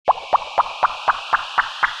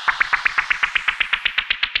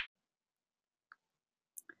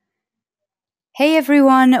Hey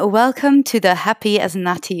everyone, welcome to the Happy as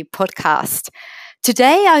Natty podcast.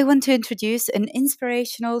 Today I want to introduce an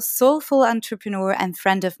inspirational, soulful entrepreneur and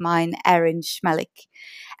friend of mine, Erin Schmelik.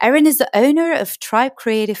 Erin is the owner of Tribe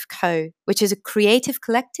Creative Co., which is a creative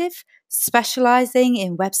collective specializing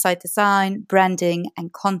in website design, branding,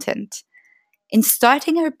 and content. In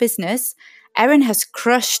starting her business, Erin has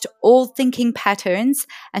crushed old thinking patterns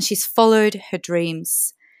and she's followed her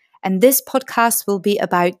dreams. And this podcast will be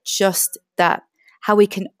about just that, how we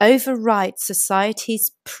can overwrite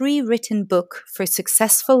society's pre-written book for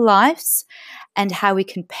successful lives and how we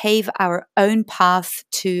can pave our own path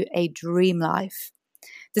to a dream life.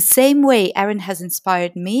 The same way Erin has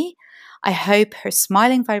inspired me, I hope her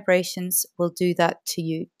smiling vibrations will do that to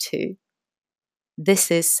you too.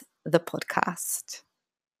 This is the podcast.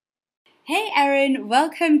 Hey Erin,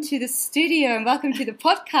 welcome to the studio and welcome to the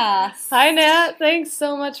podcast. Hi Nat, thanks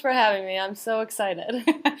so much for having me. I'm so excited.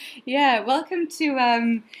 Yeah, welcome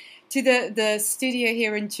to the studio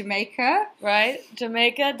here in Jamaica. Right?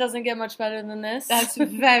 Jamaica doesn't get much better than this. That's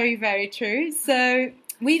very, very true. So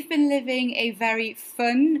we've been living a very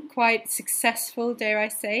fun, quite successful, dare I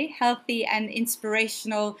say, healthy and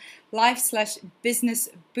inspirational life/business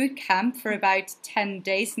boot camp for about 10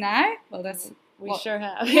 days now. Well, we sure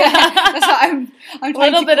have. Yeah, that's what I'm trying to call it.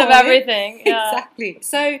 A little bit of everything. Yeah. Exactly.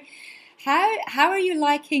 So how are you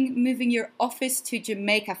liking moving your office to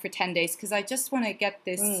Jamaica for 10 days? Because I just want to get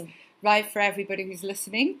this right for everybody who's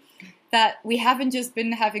listening, that we haven't just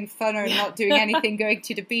been having fun or not doing anything, going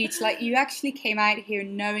to the beach. Like, you actually came out here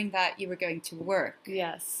knowing that you were going to work.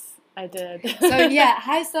 Yes, I did. So yeah,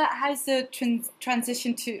 how's the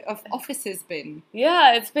transition of offices been?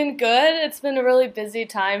 Yeah, it's been good. It's been a really busy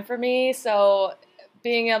time for me. So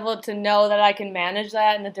being able to know that I can manage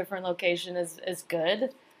that in a different location is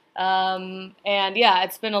good. And yeah,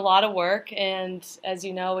 it's been a lot of work. And as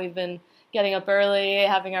you know, we've been getting up early,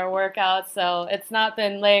 having our workouts, so it's not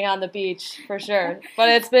been laying on the beach for sure, but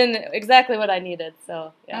it's been exactly what I needed.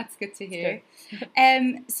 So yeah, that's good to hear.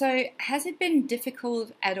 So has it been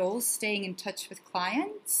difficult at all staying in touch with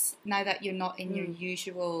clients now that you're not in your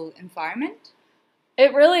usual environment?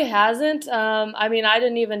 It really hasn't. I mean, I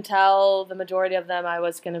didn't even tell the majority of them I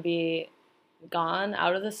was going to be gone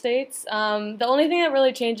out of the States. The only thing that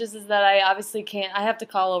really changes is that I obviously can't, I have to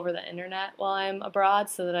call over the internet while I'm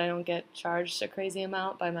abroad so that I don't get charged a crazy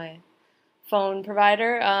amount by my phone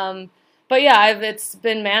provider. But yeah, it's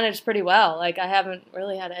been managed pretty well. Like, I haven't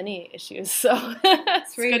really had any issues, so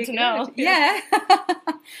it's really good to know. Yeah.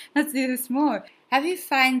 Let's do this more. Have you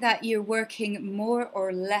found that you're working more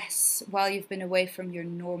or less while you've been away from your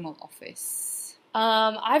normal office?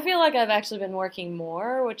 I feel like I've actually been working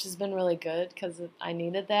more, which has been really good because I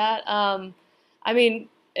needed that. I mean,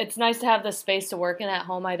 it's nice to have the space to work in at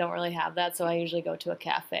home. I don't really have that, so I usually go to a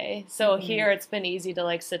cafe. So here it's been easy to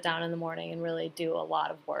like sit down in the morning and really do a lot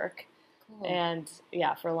of work. Cool. And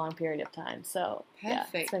yeah, for a long period of time. So yeah,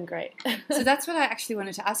 it's been great. So that's what I actually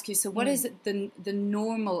wanted to ask you. So what is the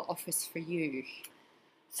normal office for you?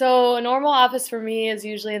 So a normal office for me is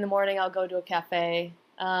usually in the morning I'll go to a cafe.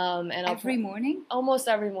 And every morning? Almost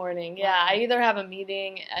every morning, yeah. Wow. I either have a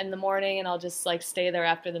meeting in the morning and I'll just like stay there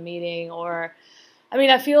after the meeting, or, I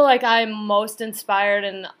mean, I feel like I'm most inspired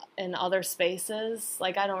in other spaces.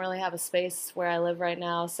 Like, I don't really have a space where I live right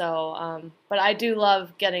now, so, but I do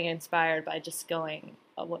love getting inspired by just going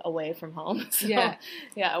away from home. So, yeah,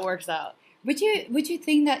 it works out. Would you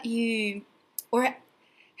think that or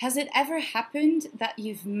has it ever happened that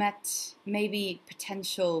you've met maybe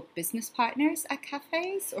potential business partners at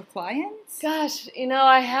cafes or clients? Gosh,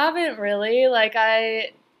 I haven't really. Like,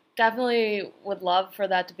 I definitely would love for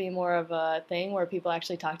that to be more of a thing where people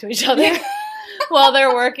actually talk to each other while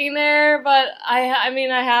they're working there. But I mean,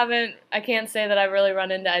 I can't say that I've really run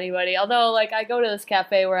into anybody. Although, like, I go to this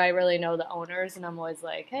cafe where I really know the owners, and I'm always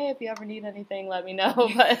like, hey, if you ever need anything, let me know.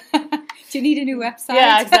 But do you need a new website?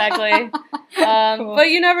 Yeah, exactly. Cool. But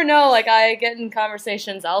you never know. Like, I get in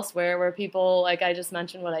conversations elsewhere where people, like, I just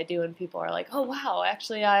mentioned what I do, and people are like, oh, wow,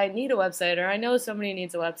 actually, I need a website, or I know somebody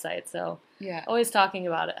needs a website. So yeah, always talking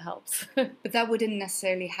about it helps. But that wouldn't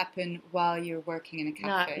necessarily happen while you're working in a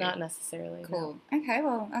cafe? Not necessarily. Cool. No. Okay,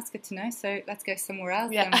 well, that's good to know. So let's go somewhere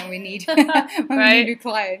else then when we need we need new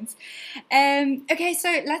clients. Okay, so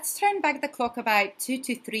let's turn back the clock about 2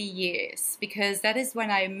 to 3 years, because that is when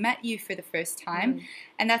I met you for the first time,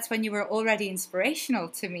 and that's when you were already inspirational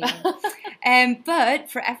to me. But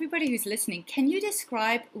for everybody who's listening, can you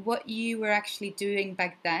describe what you were actually doing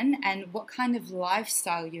back then and what kind of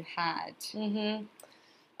lifestyle you had?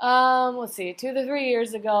 Let's see, 2 to 3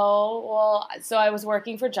 years ago, well, so I was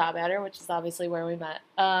working for Job Adder, which is obviously where we met,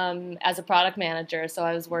 as a product manager. So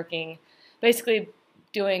I was working basically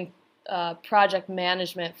doing project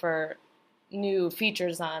management for new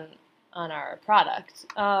features on our product.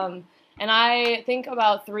 And I think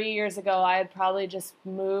about 3 years ago, I had probably just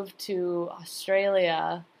moved to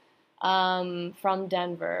Australia from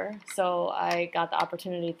Denver. So I got the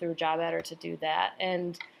opportunity through JobAdder to do that.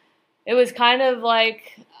 And it was kind of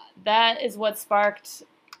like that is what sparked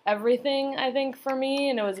everything, I think, for me.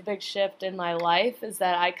 And it was a big shift in my life, is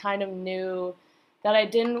that I kind of knew that I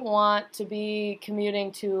didn't want to be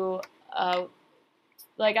commuting to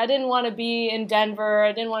I didn't want to be in Denver.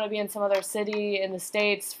 I didn't want to be in some other city in the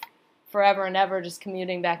States forever and ever, just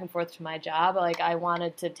commuting back and forth to my job. Like, I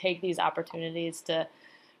wanted to take these opportunities to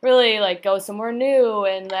really go somewhere new,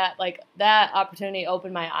 and that opportunity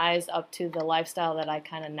opened my eyes up to the lifestyle that I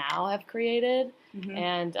kind of now have created. Mm-hmm.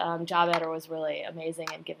 And JobAdder was really amazing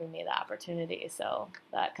in giving me the opportunity. So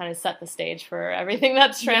that kind of set the stage for everything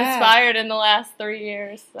that's transpired in the last 3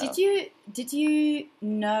 years. So. Did you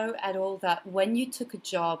know at all that when you took a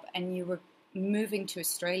job and you were moving to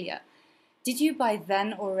Australia, did you by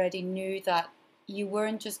then already knew that you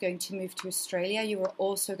weren't just going to move to Australia, you were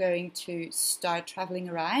also going to start traveling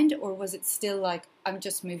around, or was it still like, I'm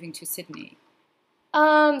just moving to Sydney?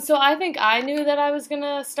 So I think I knew that I was going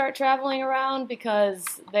to start traveling around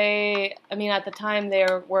because at the time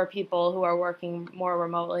there were people who are working more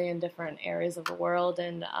remotely in different areas of the world,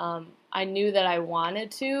 and I knew that I wanted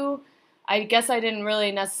to. I guess I didn't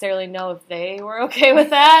really necessarily know if they were okay with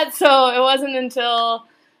that, so it wasn't until...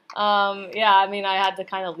 I had to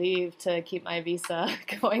kind of leave to keep my visa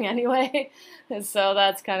going anyway. And so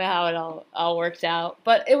that's kind of how it all worked out.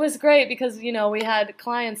 But it was great because, we had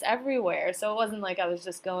clients everywhere. So it wasn't like I was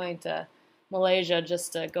just going to Malaysia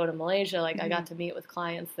just to go to Malaysia. Mm-hmm. I got to meet with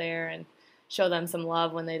clients there and show them some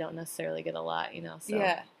love when they don't necessarily get a lot, So,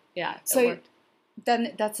 yeah, it worked.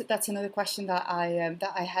 Then that's another question that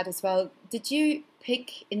I had as well. Did you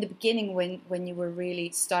pick in the beginning when you were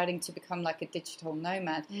really starting to become like a digital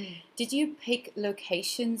nomad? Did you pick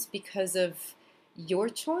locations because of your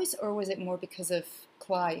choice, or was it more because of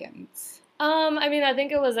clients? I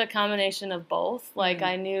think it was a combination of both.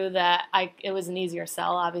 I knew that it was an easier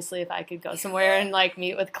sell, obviously, if I could go somewhere and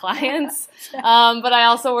meet with clients. But I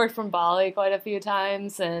also worked from Bali quite a few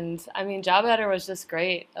times, and JobAdder was just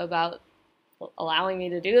great about allowing me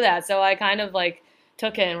to do that. So I kind of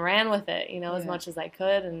took it and ran with it, as much as I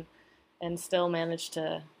could, and still managed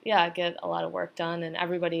to, get a lot of work done. And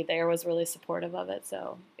everybody there was really supportive of it.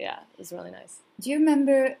 So it was really nice. Do you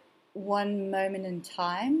remember one moment in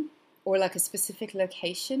time or a specific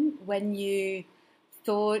location when you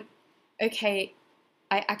thought, okay,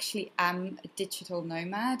 I actually am a digital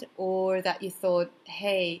nomad, or that you thought,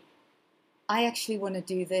 hey, I actually want to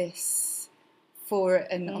do this for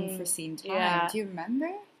an unforeseen time? Yeah. Do you remember?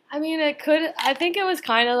 I think it was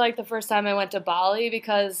kind of like the first time I went to Bali,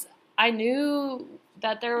 because I knew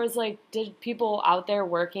that there was people out there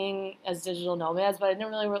working as digital nomads, but I didn't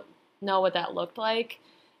really know what that looked like.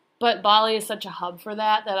 But Bali is such a hub for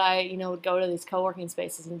that I, would go to these co-working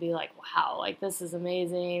spaces and be like, wow, this is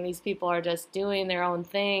amazing. These people are just doing their own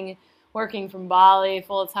thing, working from Bali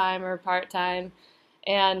full-time or part-time.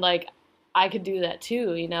 And I could do that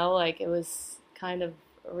too, it was kind of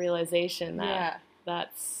a realization that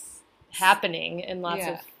that's happening in lots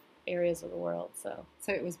of areas of the world. So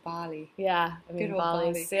it was Bali. Yeah, Bali's.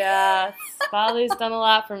 Bali. Yeah, Bali's done a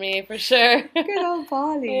lot for me, for sure. Good old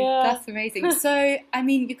Bali. Yeah. That's amazing. So,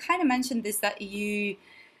 you kind of mentioned this, that you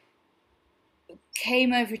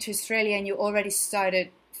came over to Australia and you already started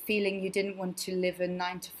feeling you didn't want to live a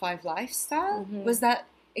 9-to-5 lifestyle. Mm-hmm. Was that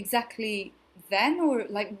exactly then, or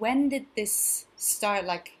when did this start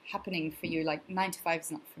happening for you? 9 to 5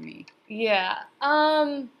 is not for me. Yeah.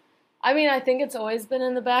 I think it's always been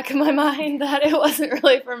in the back of my mind that it wasn't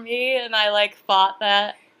really for me, and I fought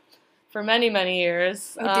that for many, many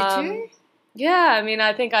years. Oh, did you? Yeah,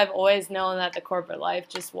 I think I've always known that the corporate life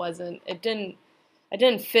just wasn't, I didn't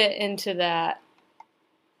fit into that.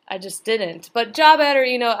 I just didn't. But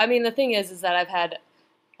JobAdder, the thing is that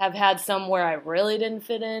I've had some where I really didn't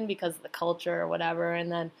fit in because of the culture or whatever,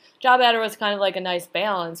 and then JobAdder was kind of a nice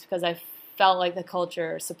balance because I felt like the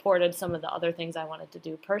culture supported some of the other things I wanted to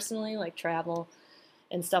do personally, like travel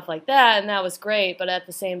and stuff like that, and that was great. But at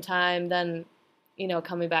the same time, then,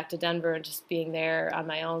 coming back to Denver and just being there on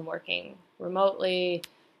my own, working remotely,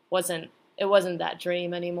 wasn't that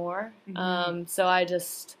dream anymore. Mm-hmm. So I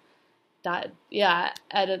just... there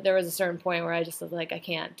was a certain point where I just was like, I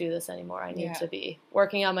can't do this anymore. I need to be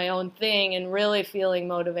working on my own thing and really feeling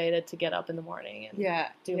motivated to get up in the morning and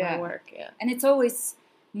do my work. Yeah. And it's always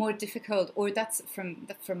more difficult, or that's from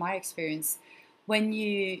my experience, when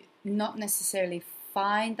you not necessarily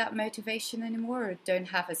find that motivation anymore, or don't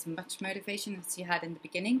have as much motivation as you had in the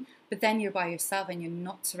beginning, but then you're by yourself and you're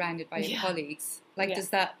not surrounded by your colleagues. Like, is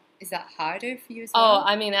that harder for you as well? Oh,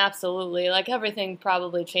 I mean, absolutely. Like, everything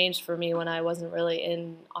probably changed for me when I wasn't really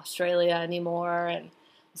in Australia anymore and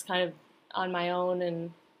was kind of on my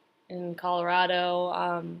own in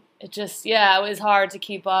Colorado. It just, it was hard to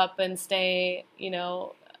keep up and stay,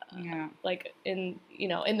 like in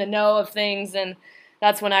the know of things. And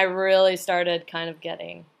that's when I really started kind of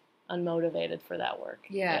getting unmotivated for that work.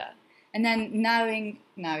 Yeah. And then knowing.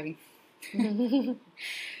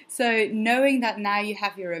 So knowing that now you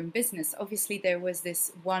have your own business, obviously there was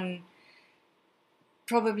this one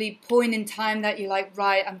probably point in time that you're like,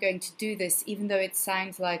 right, I'm going to do this, even though it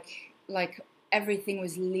sounds like everything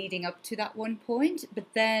was leading up to that one point, but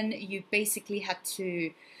then you basically had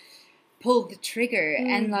to pull the trigger.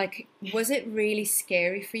 And like, was it really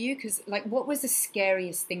scary for you? Because like, what was the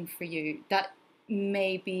scariest thing for you that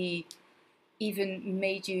maybe even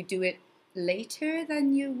made you do it later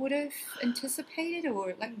than you would have anticipated?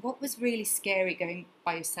 Or like, what was really scary going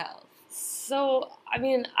by yourself? So, I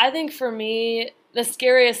mean, I think for me, the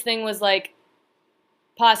scariest thing was like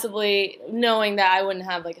possibly knowing that I wouldn't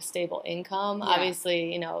have like a stable income,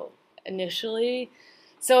 obviously, initially.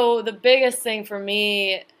 So the biggest thing for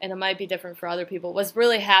me, and it might be different for other people, was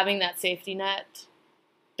really having that safety net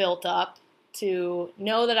built up to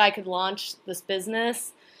know that I could launch this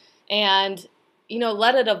business and,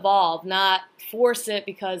 let it evolve, not force it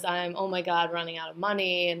because I'm, oh my God, running out of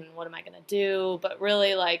money and what am I going to do? But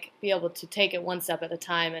really like be able to take it one step at a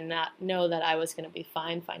time and not know that I was going to be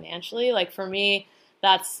fine financially. Like for me,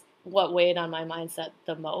 that's what weighed on my mindset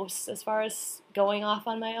the most as far as going off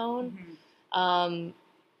on my own. Mm-hmm.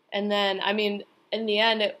 And then, I mean, in the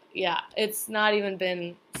end, it's not even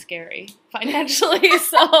been scary financially.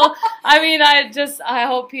 So, I mean, I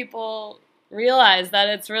hope people realize that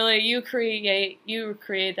it's really, you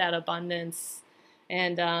create that abundance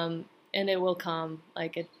and it will come.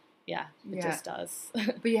 Like it just does.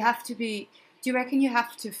 But you have to do you reckon you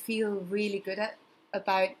have to feel really good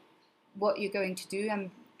about what you're going to do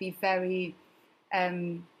and be very,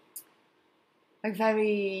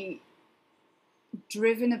 very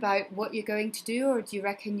driven about what you're going to do? Or do you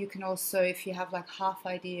reckon you can also, if you have like half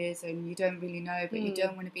ideas and you don't really know, but you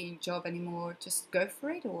don't want to be in a job anymore, just go for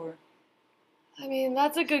it? Or I mean,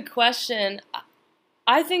 that's a good question.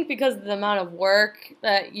 I think because of the amount of work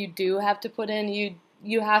that you do have to put in,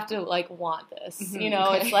 you have to like want this. Okay.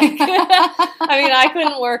 It's like I mean, I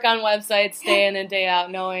couldn't work on websites day in and day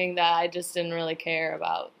out knowing that I just didn't really care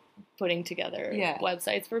about putting together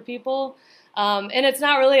websites for people. And it's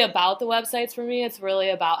not really about the websites for me. It's really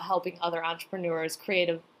about helping other entrepreneurs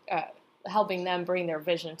helping them bring their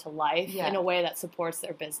vision to life in a way that supports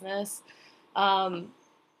their business.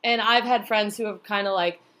 And I've had friends who have kind of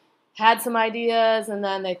like had some ideas and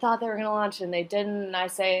then they thought they were going to launch and they didn't. And I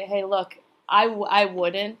say, hey, look, I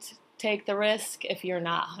wouldn't take the risk if you're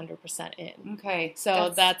not 100% in. Okay.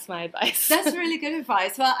 So that's my advice. That's really good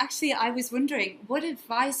advice. Well, actually, I was wondering, what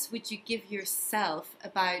advice would you give yourself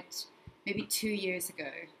about maybe 2 years ago?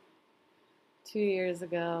 2 years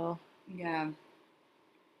ago. Yeah.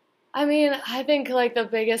 I mean, I think like the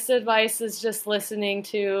biggest advice is just listening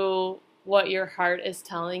to what your heart is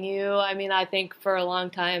telling you. I mean, I think for a long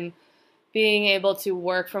time, being able to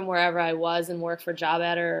work from wherever I was and work for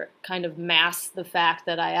JobAdder kind of masked the fact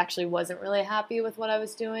that I actually wasn't really happy with what I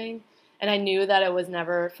was doing. And I knew that it was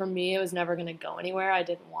never going to go anywhere. I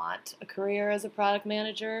didn't want a career as a product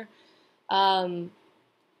manager. So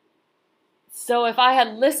if I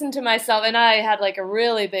had listened to myself, and I had like a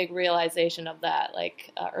really big realization of that,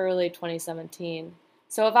 like early 2017.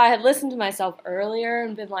 So if I had listened to myself earlier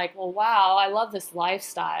and been like, well, wow, I love this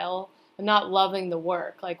lifestyle. I'm not loving the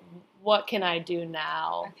work. Like, what can I do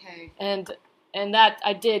now? Okay. And that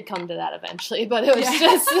I did come to that eventually, but it was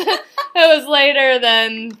just it was later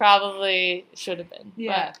than probably should have been.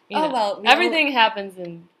 Yeah. But, everything happens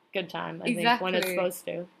in good time. I think when it's supposed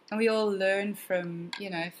to. And we all learn from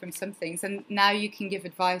some things, and now you can give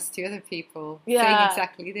advice to other people saying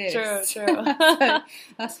exactly this. True. So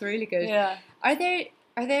that's really good. Yeah. Are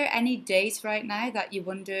there any days right now that you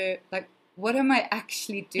wonder, like, what am I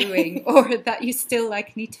actually doing, or that you still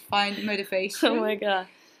like need to find motivation? Oh my God.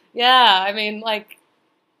 Yeah. I mean, like,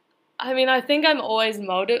 I mean, I think I'm always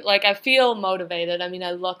I feel motivated. I mean,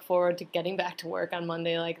 I look forward to getting back to work on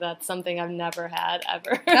Monday. Like, that's something I've never had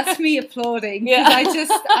ever. That's me applauding. Yeah.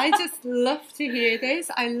 I just love to hear this.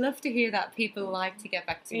 I love to hear that people like to get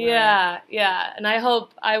back to work. Yeah. And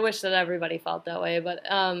I wish that everybody felt that way. But,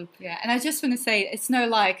 yeah. And I just want to say, it's no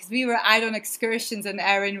lie, because we were out on excursions and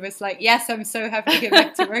Erin was like, yes, I'm so happy to get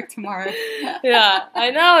back to work tomorrow. Yeah, I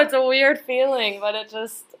know. It's a weird feeling, but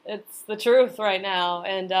it's the truth right now.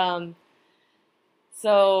 And,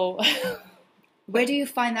 so where do you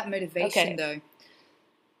find that motivation though?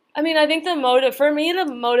 I mean, I think for me, the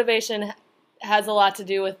motivation has a lot to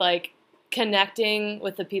do with like connecting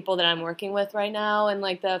with the people that I'm working with right now, and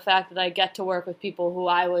like the fact that I get to work with people who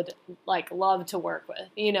I would like love to work with.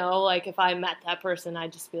 You know, like if I met that person,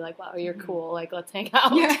 I'd just be like, wow, you're cool. Like, let's hang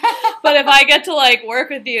out. Yeah. But if I get to like work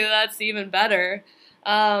with you, that's even better.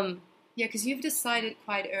 Yeah, because you've decided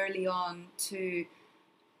quite early on to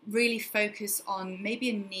really focus on maybe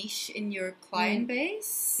a niche in your client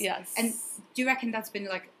base. Yes. And do you reckon that's been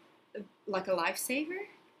like a lifesaver?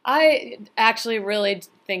 I actually really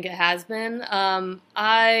think it has been. Before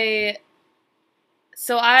I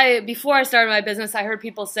started my business, I heard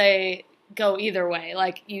people say go either way.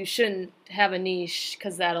 Like, you shouldn't have a niche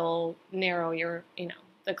because that'll narrow your,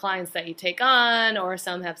 the clients that you take on, or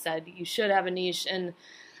some have said you should have a niche. And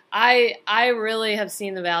I really have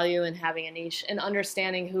seen the value in having a niche and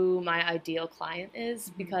understanding who my ideal client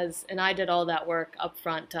is, and I did all that work up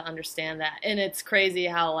front to understand that. And it's crazy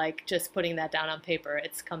how, like, just putting that down on paper,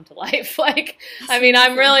 it's come to life. Like, I mean,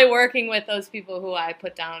 I'm really working with those people who I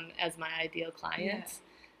put down as my ideal clients.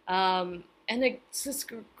 Yeah. And it's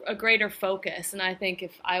just a greater focus. And I think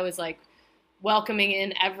if I was, like, welcoming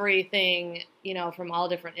in everything, from all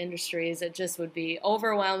different industries, it just would be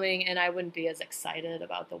overwhelming, and I wouldn't be as excited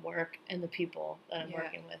about the work and the people that I'm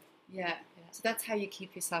working with. Yeah. So that's how you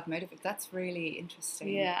keep yourself motivated. That's really interesting.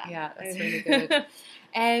 Yeah, that's really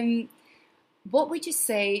good. What would you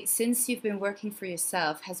say, since you've been working for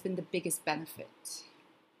yourself, has been the biggest benefit?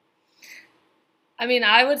 I mean,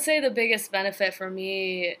 I would say the biggest benefit for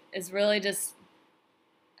me is really just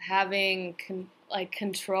having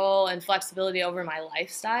control and flexibility over my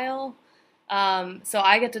lifestyle. So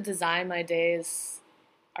I get to design my days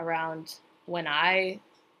around when I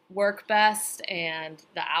work best, and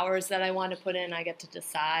the hours that I want to put in, I get to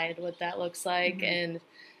decide what that looks like. And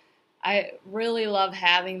I really love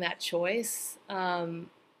having that choice,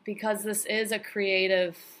 because this is a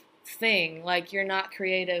creative thing. Like, you're not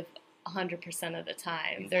creative 100% of the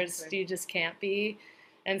time. Exactly. You just can't be.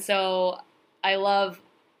 And so I love,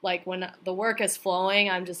 like, when the work is flowing,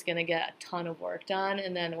 I'm just going to get a ton of work done.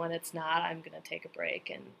 And then when it's not, I'm going to take a break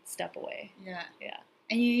and step away. Yeah. Yeah.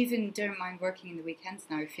 And you even don't mind working in the weekends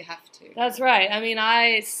now if you have to. That's right. I mean,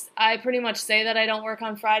 I pretty much say that I don't work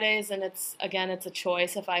on Fridays, and it's a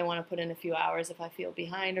choice if I want to put in a few hours if I feel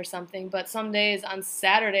behind or something. But some days, on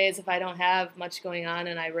Saturdays, if I don't have much going on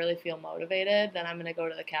and I really feel motivated, then I'm going to go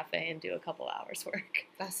to the cafe and do a couple hours work.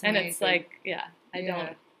 That's amazing. And it's like,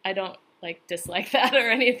 I don't like dislike that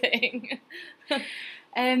or anything.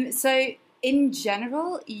 So in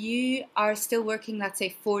general, you are still working, let's say,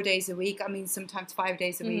 4 days a week. I mean, sometimes 5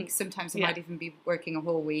 days a week. Sometimes you might even be working a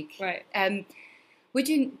whole week. Right. Would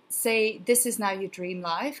you say this is now your dream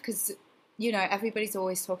life? Because, everybody's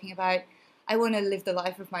always talking about, I want to live the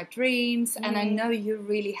life of my dreams. And I know you're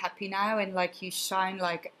really happy now, and like you shine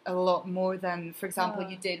like a lot more than, for example,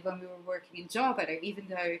 you did when we were working in Job Edit, even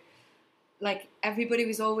though like everybody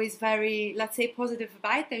was always very, let's say, positive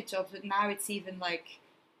about their jobs, but now it's even like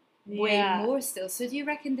way more still. So do you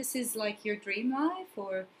reckon this is like your dream life,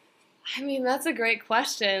 or? I mean, that's a great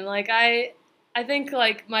question. Like, I think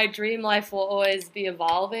like my dream life will always be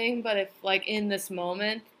evolving, but if like in this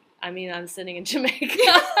moment, I mean, I'm sitting in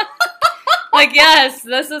Jamaica. Like, yes,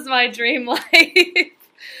 this is my dream life.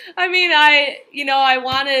 I mean, I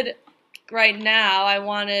wanted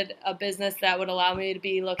a business that would allow me to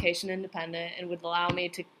be location independent and would allow me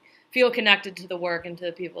to feel connected to the work and to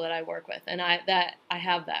the people that I work with. And I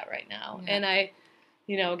have that right now. Yeah. And I,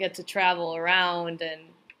 get to travel around and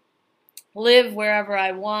live wherever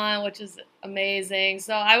I want, which is amazing.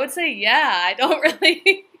 So I would say, I don't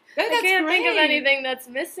really, I can't think of anything that's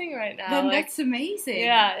missing right now. Then that's amazing.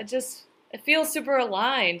 Yeah, it feels super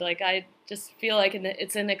aligned. Like, I just feel like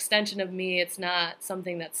it's an extension of me. It's not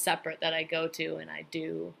something that's separate that I go to and I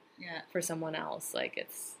do for someone else. Like,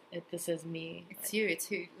 this is me. It's you. It's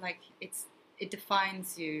who. Like, it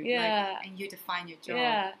defines you. Yeah. Like, and you define your job.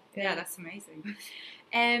 Yeah, that's amazing.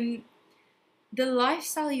 The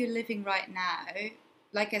lifestyle you're living right now,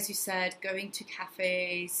 like as you said, going to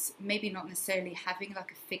cafes, maybe not necessarily having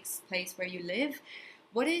like a fixed place where you live.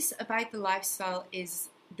 What is about the lifestyle is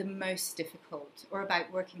the most difficult, or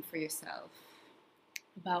about working for yourself?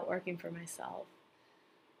 About working for myself.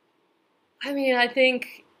 I mean, I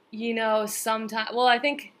think, sometimes, well, I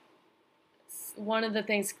think one of the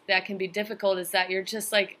things that can be difficult is that you're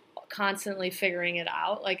just like constantly figuring it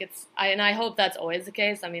out. Like and I hope that's always the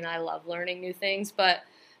case. I mean, I love learning new things, but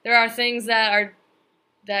there are things that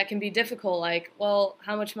can be difficult, like, well,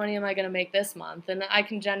 how much money am I going to make this month? And I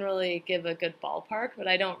can generally give a good ballpark, but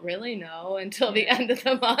I don't really know until the end of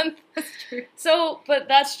the month. That's true. So, but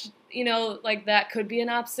that's, like that could be an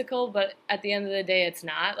obstacle, but at the end of the day, it's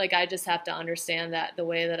not. Like, I just have to understand that the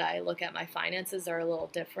way that I look at my finances are a little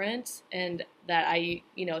different, and that I,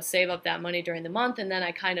 save up that money during the month, and then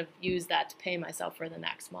I kind of use that to pay myself for the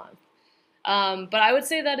next month. But I would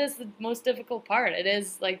say that is the most difficult part. It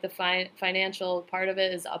is like the financial part of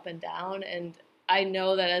it is up and down, and I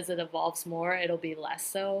know that as it evolves more, it'll be less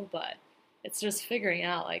so, but it's just figuring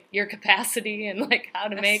out like your capacity and like how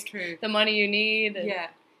to make the money you need. Yeah.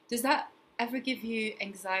 Does that ever give you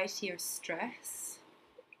anxiety or stress?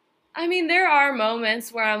 I mean, there are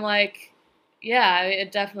moments where I'm like, yeah,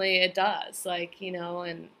 it does. Like,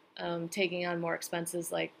 and taking on more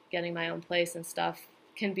expenses, like getting my own place and stuff,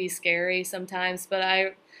 can be scary sometimes, but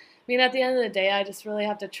I mean, at the end of the day, I just really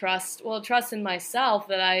have to trust in myself,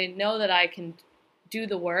 that I know that I can do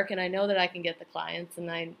the work, and I know that I can get the clients,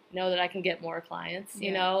 and I know that I can get more clients,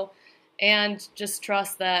 and just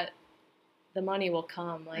trust that the money will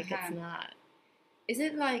come. Like, it's not. Is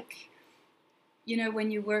it like,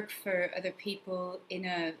 when you work for other people in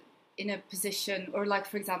a position, or like,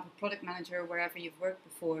 for example, product manager or wherever you've worked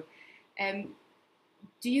before,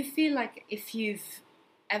 do you feel like if you've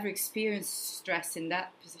ever experienced stress in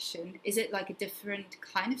that position, is it like a different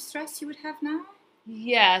kind of stress you would have now?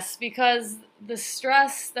 Yes, because the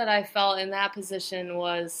stress that I felt in that position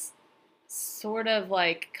was sort of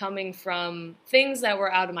like coming from things that were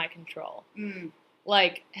out of my control.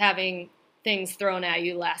 Like having things thrown at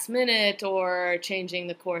you last minute, or changing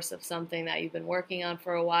the course of something that you've been working on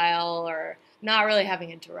for a while, or not really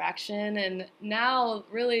having a direction. And now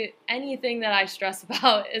really anything that I stress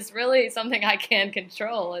about is really something I can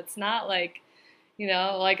control. It's not like,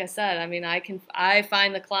 like I said, I mean, I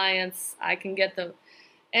find the clients, I can get them.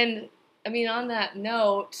 And I mean, on that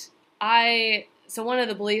note, so one of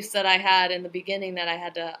the beliefs that I had in the beginning that I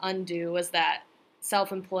had to undo was that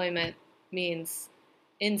self-employment means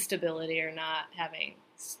instability, or not having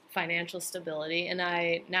financial stability. And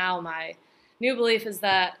my new belief is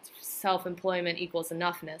that self-employment equals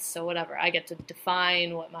enoughness. So whatever, I get to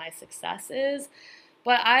define what my success is.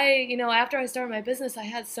 But after I started my business, I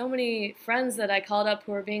had so many friends that I called up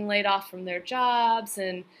who were being laid off from their jobs,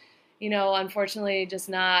 and, unfortunately just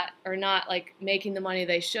not like making the money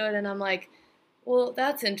they should. And I'm like, well,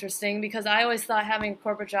 that's interesting, because I always thought having a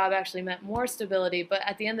corporate job actually meant more stability. But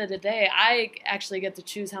at the end of the day, I actually get to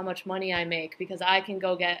choose how much money I make, because I can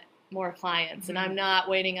go get more clients, and I'm not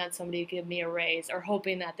waiting on somebody to give me a raise, or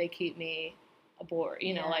hoping that they keep me aboard,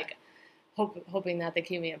 like hoping that they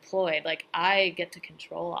keep me employed. Like, I get to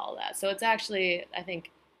control all that. So it's actually, I think,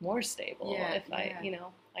 more stable if I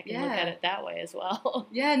can look at it that way as well.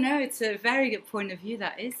 Yeah, no, it's a very good point of view,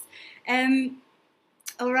 that is.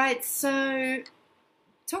 All right, so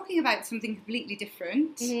talking about something completely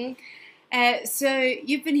different. So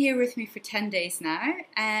you've been here with me for 10 days now,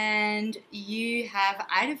 and you have,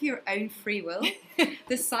 out of your own free will,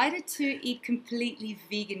 decided to eat completely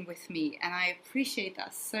vegan with me, and I appreciate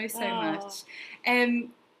that so much.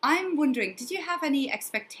 I'm wondering, did you have any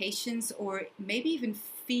expectations, or maybe even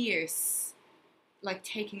fears, like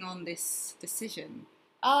taking on this decision?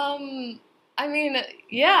 I mean,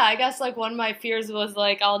 yeah, I guess like one of my fears was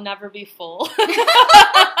like I'll never be full.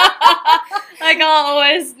 Like, I'll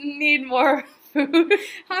always need more food.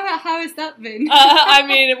 How has that been? I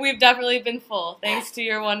mean, we've definitely been full, thanks to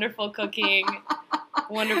your wonderful cooking,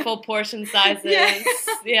 wonderful portion sizes.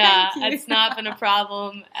 Yeah, it's not been a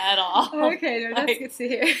problem at all. Okay, no, that's good to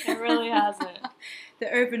hear. It really hasn't.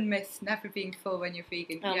 The urban myth, never being full when you're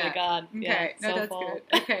vegan. Oh my God. Okay, yeah, no, so that's full.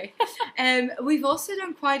 good. Okay. We've also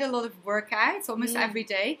done quite a lot of workouts, almost every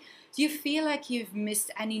day. Do you feel like you've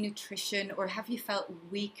missed any nutrition, or have you felt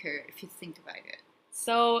weaker, if you think about it?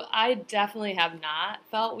 So I definitely have not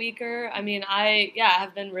felt weaker. I mean, I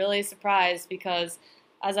have been really surprised, because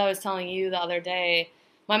as I was telling you the other day,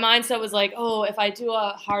 my mindset was like, oh, if I do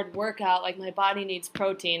a hard workout, like my body needs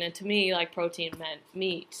protein. And to me, like, protein meant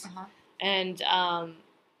meat. And,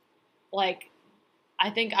 like, I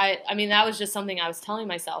think I mean, that was just something I was telling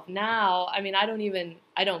myself. Now, I mean, I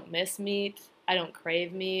don't miss meat. I don't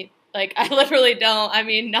crave meat. Like, I literally don't. I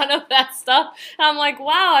mean, none of that stuff. And I'm like,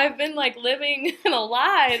 wow, I've been, like, living in a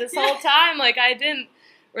lie this whole time. Like, I didn't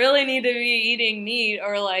really need to be eating meat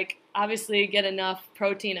or, like, obviously get enough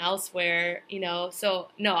protein elsewhere, you know. So,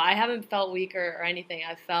 no, I haven't felt weaker or anything.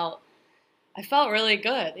 I felt really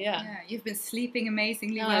good, yeah. Yeah, you've been sleeping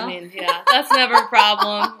amazingly well. I mean, yeah, that's never a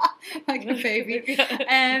problem. Like a baby.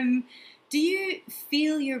 Do you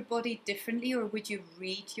feel your body differently, or would you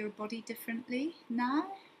read your body differently now?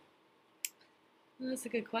 That's a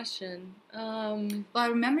good question. Well, I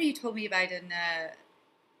remember you told me about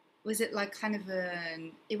was it like kind of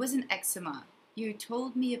it wasn't eczema. You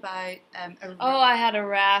told me about I had a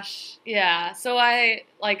rash. Yeah. So I,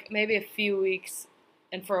 like, maybe a few weeks,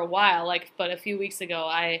 and for a while, like, but a few weeks ago,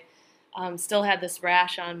 I still had this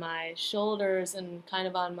rash on my shoulders and kind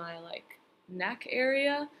of on my, like, neck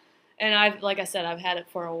area. And like I said, I've had it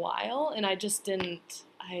for a while, and I didn't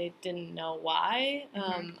know why.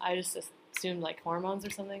 I just assumed, like, hormones or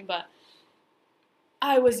something, but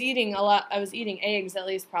I was eating a lot. I was eating eggs at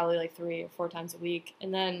least probably like 3 or 4 times a week.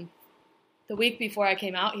 And then the week before I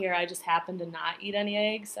came out here, I just happened to not eat any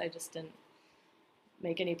eggs. I just didn't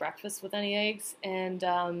make any breakfast with any eggs. And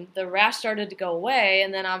the rash started to go away.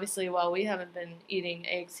 And then obviously, while we haven't been eating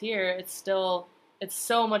eggs here, it's so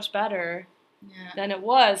much better than it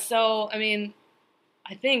was. So, I mean,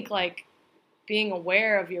 I think, like, being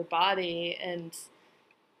aware of your body and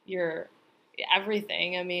your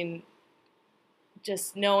everything, I mean,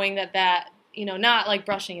 just knowing that, you know, not like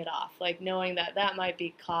brushing it off, like knowing that might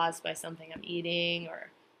be caused by something I'm eating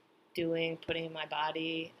or doing, putting in my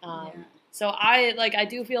body. So I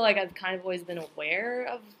do feel like I've kind of always been aware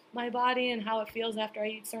of my body and how it feels after I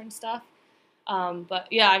eat certain stuff. But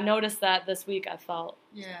yeah, I've noticed that this week I felt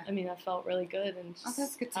really good and just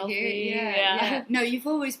that's good to healthy. hear. Yeah. No, you've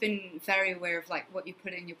always been very aware of, like, what you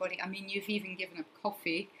put in your body. I mean, you've even given up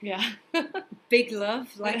coffee. Yeah. Big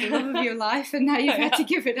love, like the love of your life, and now you've had to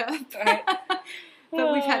give it up. Right.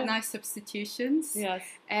 But we've had nice substitutions. Yes.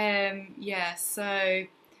 So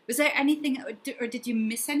was there anything, or did you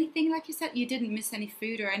miss anything? Like you said, you didn't miss any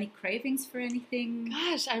food or any cravings for anything?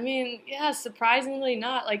 Gosh, I mean, yeah, surprisingly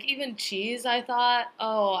not. Like, even cheese, I thought,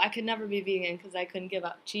 I could never be vegan because I couldn't give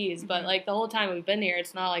up cheese. Mm-hmm. But, like, the whole time we've been here,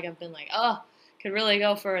 it's not like I've been like, could really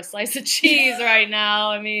go for a slice of cheese right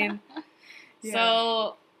now. I mean,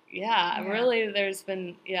 so, really there's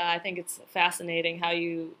been, I think it's fascinating how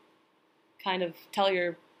you kind of tell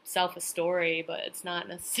yourself a story, but it's not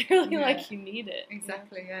necessarily like you need it.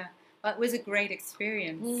 Exactly, yeah. But it was a great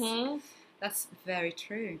experience. Mm-hmm. That's very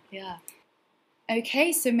true. Yeah.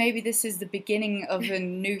 Okay, so maybe this is the beginning of a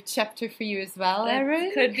new chapter for you as well,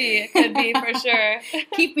 Erin? It could be for sure.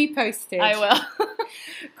 Keep me posted. I will.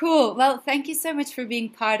 Cool. Well, thank you so much for being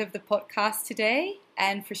part of the podcast today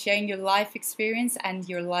and for sharing your life experience and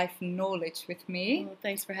your life knowledge with me. Well,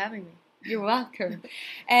 thanks for having me. You're welcome.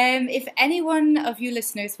 If any one of you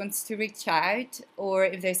listeners wants to reach out, or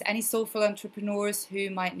if there's any soulful entrepreneurs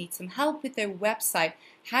who might need some help with their website,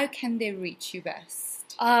 how can they reach you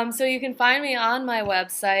best? So you can find me on my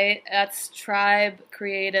website. That's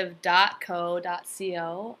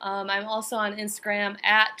tribecreative.co.co. I'm also on Instagram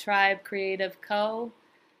at tribecreativeco.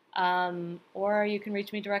 Or you can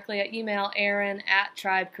reach me directly at email,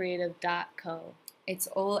 erin@tribecreative.co. It's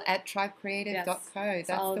all at tribecreative.co. Yes,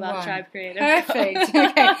 That's all the about one. Tribe Creative. Perfect.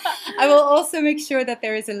 Okay. I will also make sure that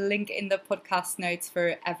there is a link in the podcast notes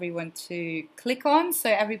for everyone to click on,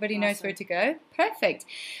 so everybody knows where to go. Perfect.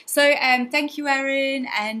 So thank you, Erin,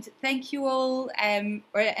 and thank you all, and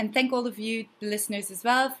thank all of you, the listeners, as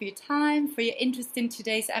well, for your time, for your interest in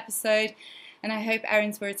today's episode. And I hope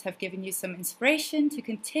Erin's words have given you some inspiration to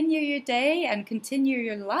continue your day and continue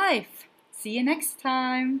your life. See you next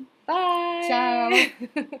time. Bye. Ciao.